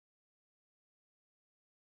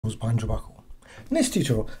Buckle. In this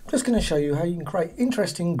tutorial, I'm just going to show you how you can create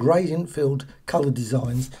interesting gradient-filled colour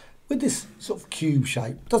designs with this sort of cube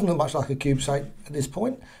shape. Doesn't look much like a cube shape at this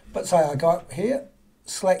point, but say I go up here,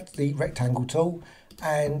 select the rectangle tool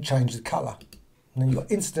and change the colour. And then you've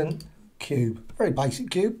got instant cube. Very basic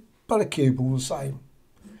cube, but a cube all the same.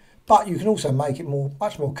 But you can also make it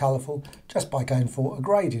much more colourful just by going for a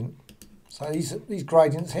gradient. So these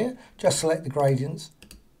gradients here, just select the gradients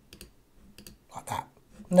like that.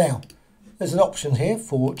 Now, there's an option here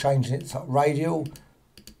for changing it to radial,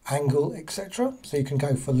 angle, etc. So you can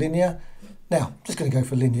go for linear. Now, I'm just going to go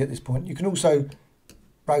for linear at this point. You can also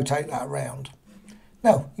rotate that around.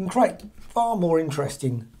 Now, you can create far more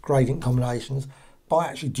interesting gradient combinations by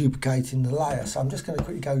actually duplicating the layer. So I'm just going to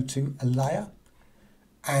quickly go to a layer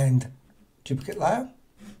and duplicate layer.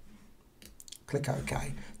 Click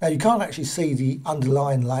OK. Now, you can't actually see the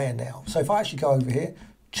underlying layer now. So if I actually go over here,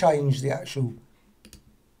 change the actual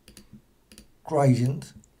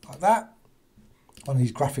gradient like that, one of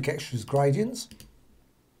these Graphicxtras gradients,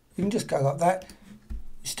 you can just go like that.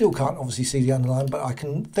 You still can't obviously see the underline, but I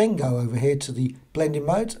can then go over here to the blending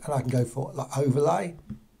mode and I can go for like overlay,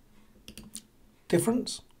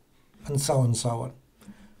 difference, and so on and so on.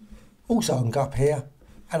 Also, I can go up here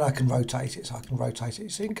and I can rotate it, so I can rotate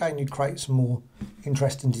it. So again, you create some more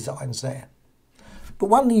interesting designs there. But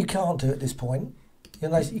one thing you can't do at this point, you'll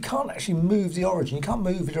notice you can't actually move the origin, you can't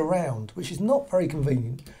move it around, which is not very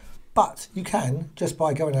convenient. But you can just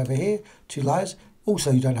by going over here to layers. Also,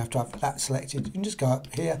 you don't have to have that selected. You can just go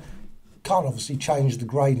up here. Can't obviously change the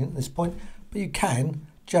gradient at this point, but you can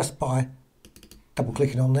just by double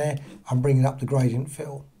clicking on there and bringing up the gradient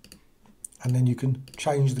fill. And then you can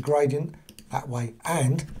change the gradient that way,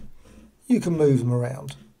 and you can move them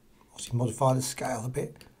around. Obviously modify the scale a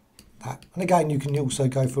bit. That. And again, you can also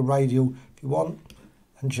go for radial if you want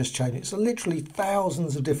and just change it. So literally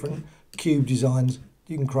thousands of different cube designs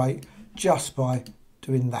you can create just by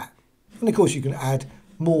doing that. And of course you can add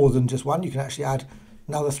more than just one. You can actually add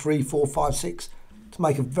another 3, 4, 5, 6 to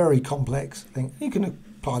make a very complex thing. You can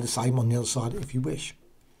apply the same on the other side if you wish.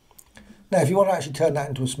 Now if you want to actually turn that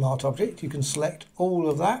into a smart object, you can select all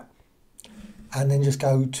of that and then just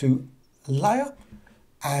go to layer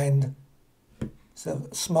and so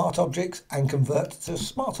smart objects and convert to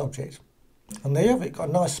smart object. And there you have it, got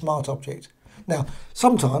a nice smart object. Now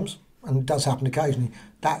sometimes, and it does happen occasionally,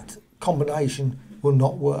 that combination will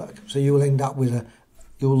not work. So you'll end up with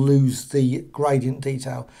you'll lose the gradient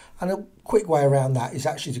detail. And a quick way around that is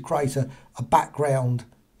actually to create a background.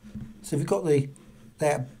 So if you've got a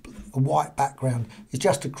white background, it's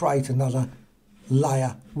just to create another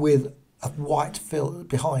layer with a white fill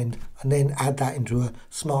behind and then add that into a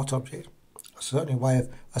smart object. Certainly a way of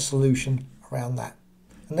a solution around that.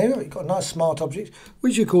 And there you've got a nice smart object,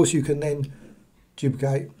 which of course you can then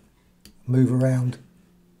duplicate, move around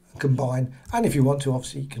and combine. And if you want to,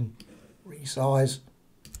 obviously you can resize,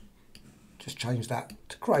 just change that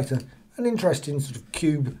to create an interesting sort of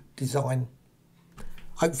cube design. I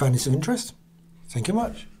hope you found this of interest. Thank you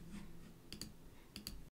much.